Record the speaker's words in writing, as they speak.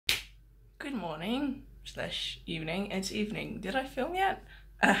Good morning / evening. It's evening. Did I film yet?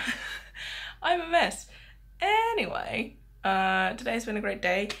 I'm a mess. Anyway, today's been a great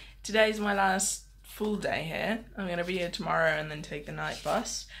day. Today's my last full day here. I'm gonna be here tomorrow and then take the night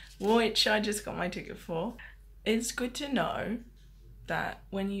bus, which I just got my ticket for. It's good to know that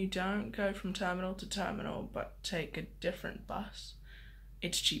when you don't go from terminal to terminal but take a different bus,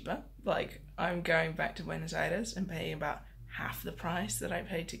 it's cheaper. Like, I'm going back to Buenos Aires and paying about half the price that I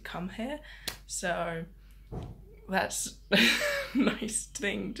paid to come here, so that's a nice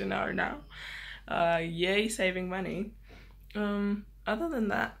thing to know now. Yay, saving money. Other than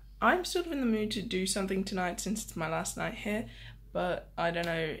that, I'm sort of in the mood to do something tonight since it's my last night here, but I don't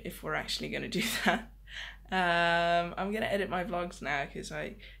know if we're actually gonna do that. I'm gonna edit my vlogs now because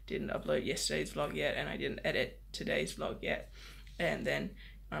I didn't upload yesterday's vlog yet and I didn't edit today's vlog yet, and then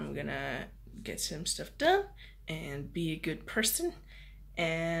I'm gonna get some stuff done and be a good person,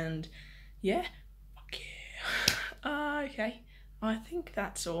 and yeah, fuck yeah. Okay, I think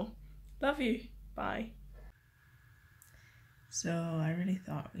that's all. Love you, bye. So I really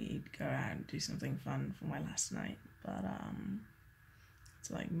thought we'd go out and do something fun for my last night, but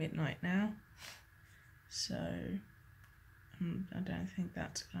it's like midnight now, so I don't think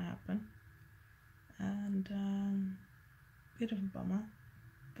that's gonna happen, and bit of a bummer,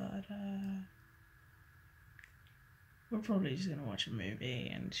 but we're probably just gonna watch a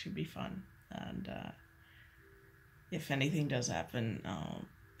movie and it should be fun, and if anything does happen, I'll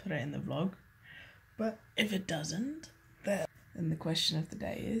put it in the vlog, but if it doesn't, then the question of the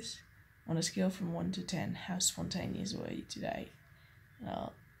day is, on a scale from 1 to 10, how spontaneous were you today?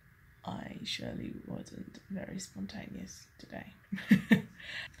 Well, I surely wasn't very spontaneous today.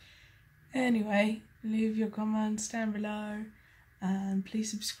 Anyway, leave your comments down below and please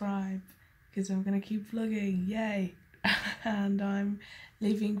subscribe because I'm gonna keep vlogging, yay! And I'm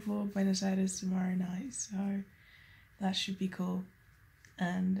leaving for Buenos Aires tomorrow night, so that should be cool.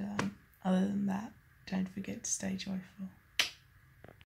 And other than that, don't forget to stay joyful.